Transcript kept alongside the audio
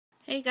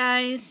Hey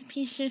guys,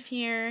 P-Shift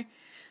here.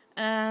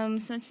 So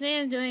today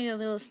I'm doing a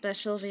little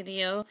special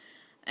video,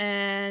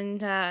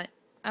 and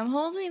I'm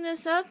holding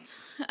this up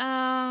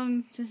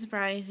to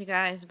surprise you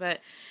guys, but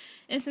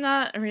it's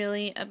not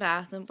really a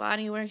Bath and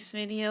Body Works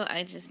video.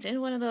 I just did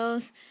one of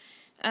those.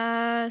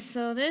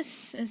 So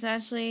this is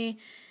actually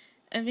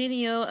a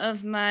video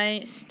of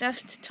my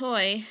stuffed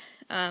toy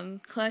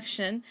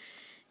collection,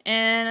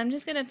 and I'm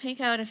just gonna pick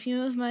out a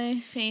few of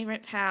my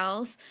favorite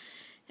pals.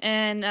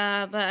 And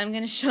but I'm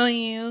gonna show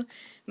you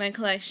my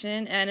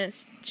collection, and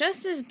it's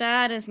just as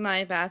bad as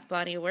my Bath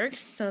Body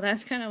Works, so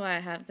that's kind of why I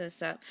have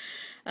this up.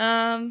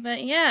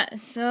 But yeah,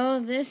 so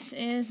this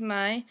is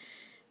my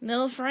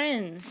little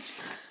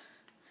friends.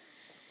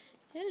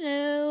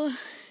 Hello.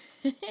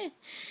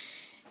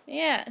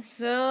 Yeah,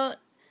 so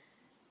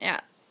yeah,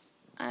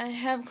 I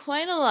have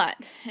quite a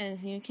lot,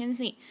 as you can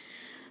see.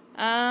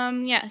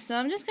 Yeah, so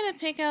I'm just gonna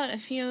pick out a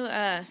few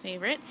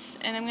favorites,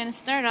 and I'm gonna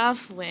start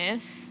off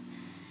with.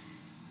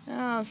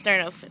 I'll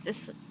start off with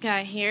this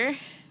guy here.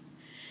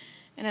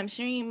 And I'm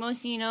sure most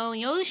of you know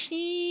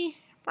Yoshi.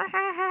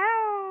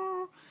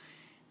 I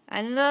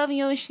love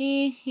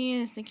Yoshi.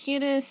 He is the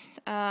cutest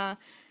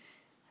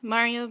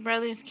Mario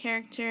Brothers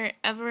character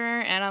ever.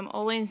 And I'm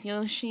always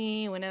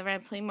Yoshi whenever I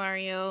play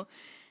Mario.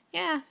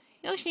 Yeah,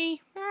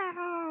 Yoshi.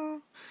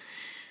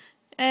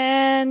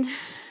 And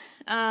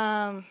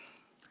my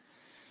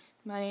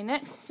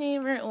next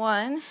favorite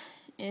one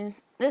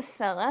is this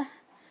fella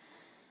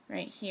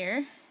right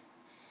here.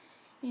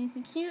 He's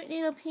a cute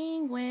little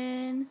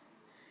penguin,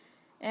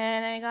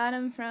 and I got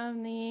him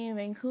from the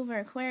Vancouver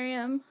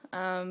Aquarium,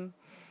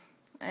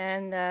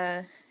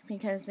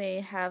 because they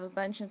have a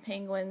bunch of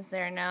penguins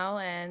there now,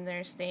 and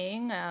they're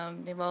staying.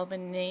 They've all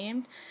been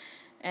named,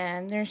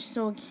 and they're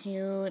so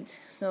cute,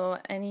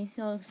 and he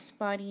feels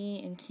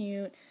spotty and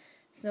cute,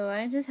 so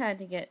I just had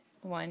to get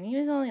one. He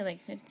was only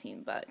like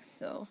 $15,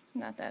 so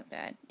not that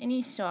bad, and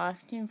he's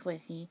soft and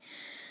fuzzy.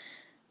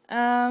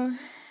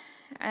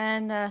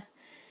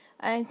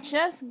 I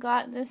just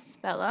got this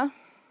fella,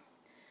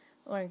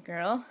 or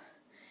girl,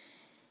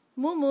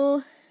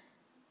 Moo.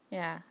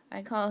 Yeah,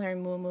 I call her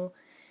Moo.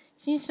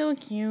 She's so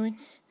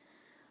cute.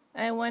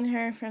 I won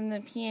her from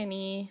the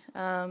Peony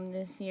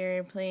this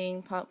year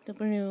playing Pop the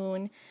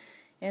Balloon,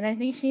 and I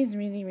think she's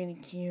really, really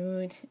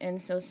cute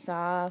and so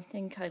soft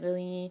and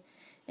cuddly,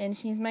 and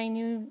she's my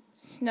new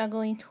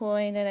snuggly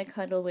toy that I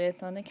cuddle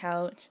with on the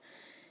couch.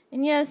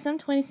 And yes, I'm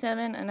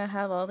 27 and I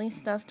have all these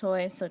stuffed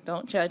toys, so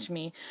don't judge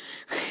me.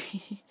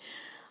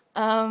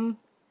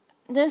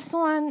 This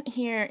one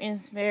here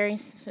is very,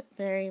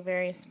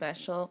 very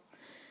special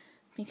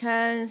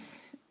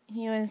because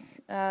he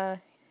was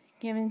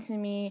given to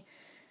me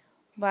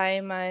by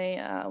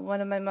my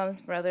one of my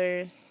mom's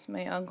brothers,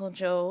 my Uncle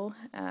Joe,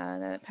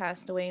 that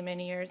passed away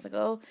many years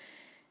ago,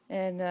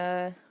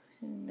 and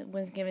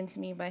was given to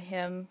me by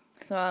him.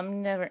 So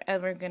I'm never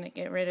ever gonna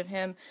get rid of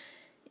him.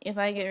 If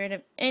I get rid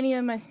of any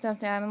of my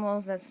stuffed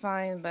animals, that's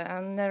fine, but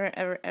I'm never,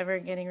 ever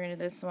getting rid of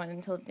this one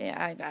until the day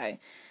I die.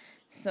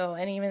 So,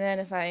 and even then,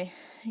 if I,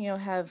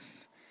 have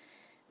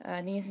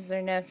nieces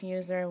or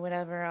nephews or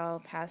whatever, I'll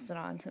pass it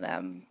on to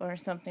them or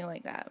something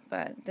like that.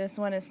 But this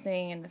one is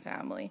staying in the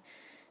family.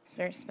 It's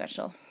very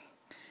special.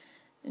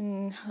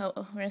 And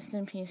rest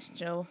in peace,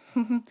 Joe.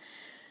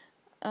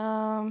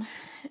 And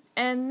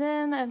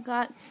then I've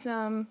got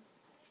some.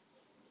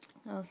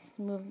 I'll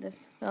move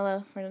this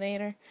fella for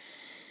later.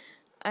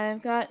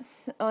 I've got,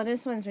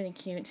 this one's really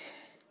cute.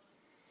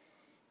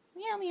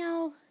 Meow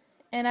meow.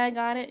 And I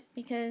got it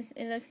because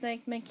it looks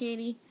like my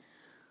kitty,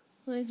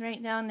 who is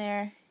right down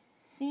there.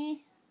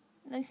 See?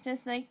 It looks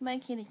just like my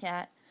kitty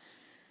cat.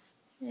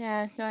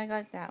 Yeah, so I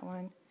got that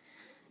one.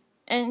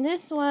 And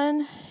this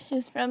one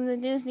is from the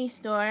Disney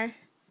store,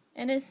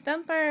 and it's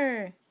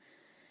Stumper.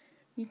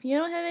 If you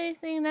don't have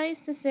anything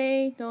nice to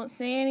say, don't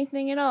say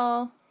anything at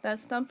all.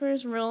 That's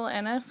Stumper's rule,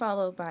 and I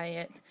follow by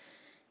it.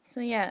 So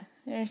yeah,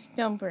 there's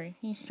Stumper.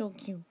 He's so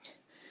cute.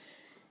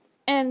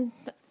 And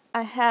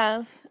I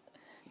have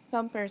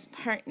Thumper's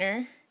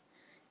partner,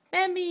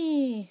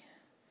 Bambi.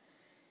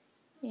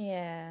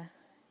 Yeah,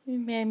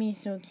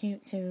 Bambi's so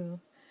cute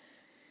too.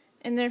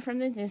 And they're from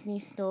the Disney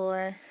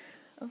store,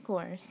 of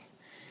course.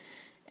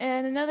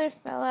 And another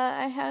fella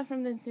I have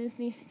from the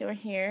Disney store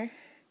here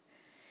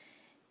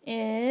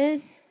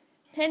is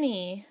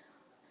Penny.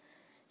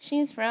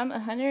 She's from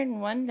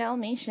 101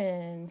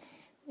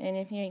 Dalmatians. And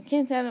if your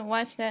kids haven't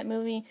watched that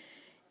movie,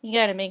 you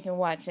gotta make them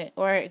watch it.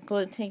 Or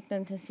go take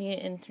them to see it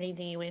in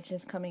 3D, which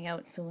is coming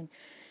out soon.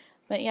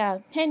 But yeah,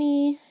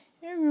 Penny.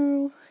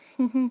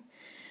 And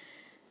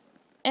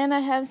I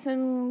have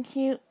some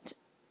cute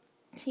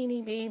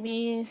teeny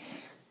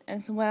babies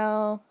as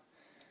well.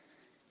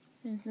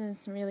 This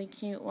is a really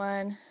cute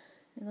one.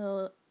 A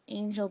little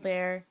angel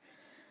bear.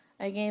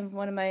 I gave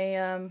one of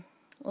my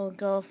old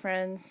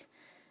girlfriends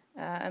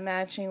a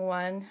matching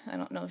one. I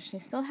don't know if she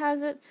still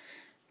has it.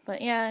 But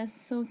yeah, it's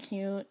so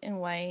cute and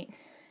white.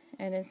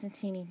 And it's a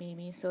teeny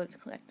baby, so it's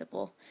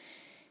collectible.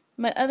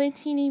 My other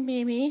teeny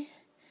baby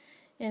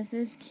is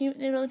this cute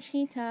little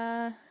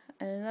cheetah.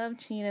 I love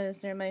cheetahs.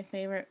 They're my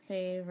favorite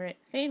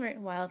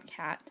wild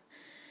cat.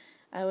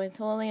 I would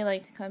totally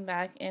like to come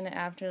back in an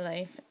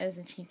afterlife as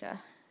a cheetah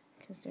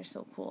because they're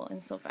so cool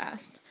and so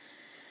fast.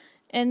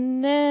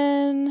 And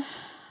then,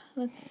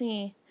 let's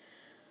see.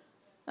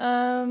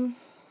 Yeah.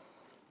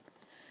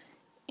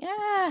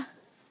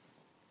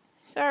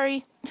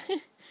 Sorry.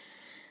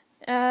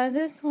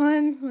 This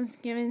one was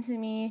given to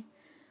me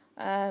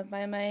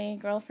by my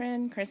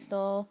girlfriend,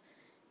 Crystal.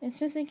 It's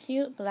just a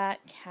cute black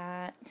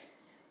cat.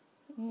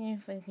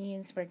 Fuzzy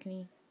and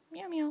sparkly.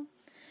 Meow meow.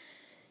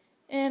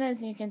 And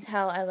as you can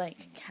tell, I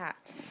like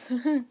cats.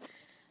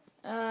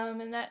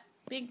 And that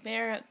big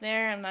bear up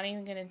there, I'm not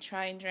even going to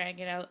try and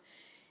drag it out,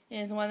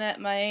 is one that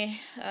my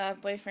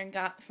boyfriend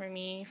got for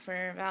me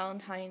for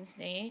Valentine's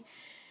Day.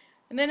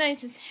 And then I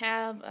just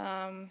have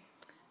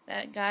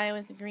that guy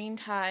with the green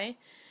tie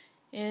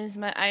is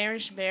my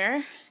Irish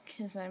bear,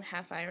 because I'm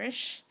half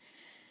Irish.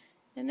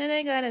 And then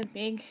I got a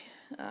big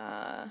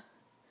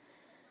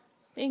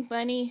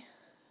bunny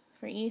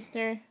for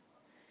Easter.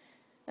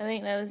 I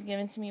think that was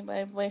given to me by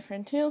a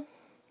boyfriend too.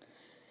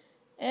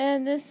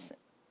 And this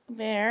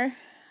bear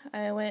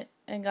I went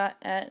and got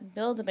at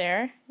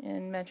Build-A-Bear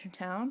in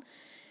Metrotown.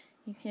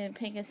 You can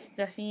pick a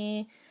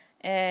stuffy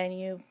and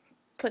you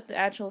put the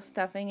actual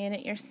stuffing in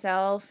it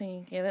yourself and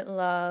you give it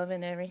love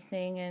and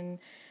everything, and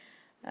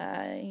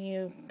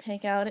you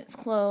pick out its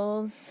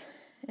clothes,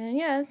 and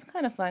yeah, it's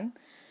kind of fun.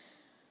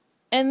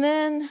 And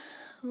then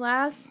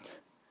last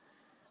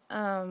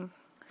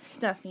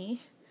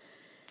stuffy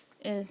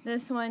is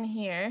this one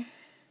here.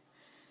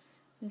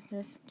 It's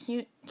this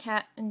cute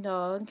cat and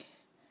dog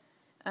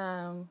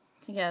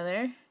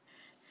together,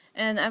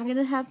 and I'm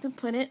gonna have to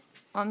put it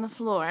on the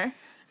floor,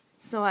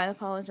 so I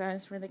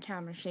apologize for the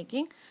camera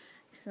shaking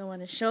because I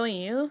want to show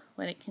you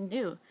what it can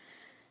do.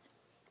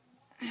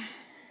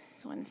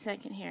 Just 1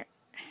 second here.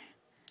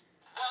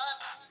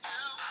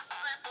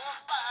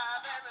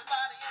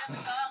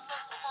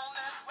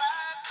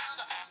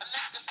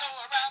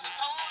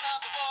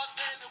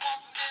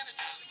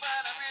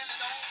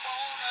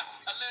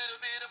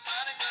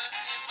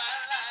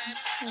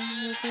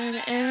 You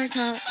better ever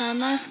come by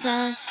my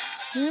side.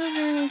 You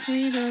better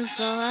treat us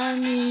all I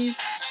need.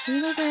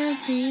 You better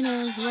treat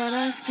us what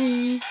I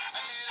see.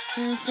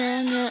 The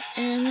Sandra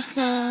in the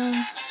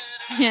sun.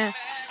 Yeah,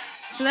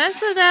 so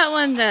that's what that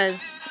one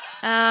does.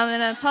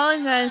 And I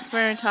apologize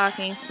for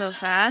talking so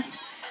fast,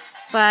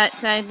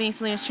 but I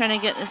basically was trying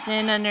to get this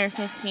in under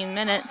 15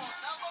 minutes.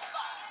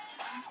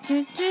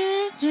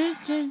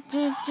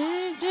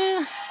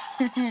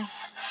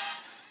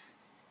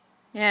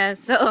 Yeah,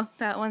 so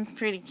that one's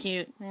pretty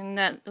cute, and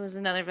that was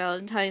another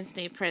Valentine's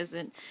Day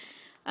present.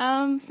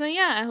 So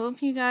yeah, I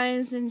hope you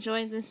guys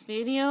enjoyed this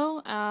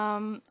video.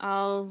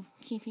 I'll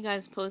keep you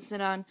guys posted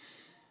on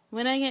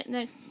when I get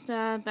next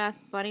Bath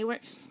Body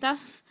Works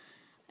stuff.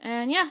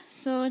 And yeah,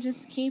 so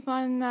just keep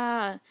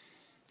on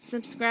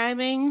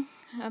subscribing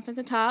up at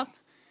the top.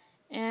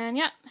 And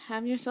yeah,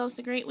 have yourselves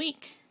a great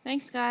week.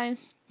 Thanks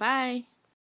guys. Bye.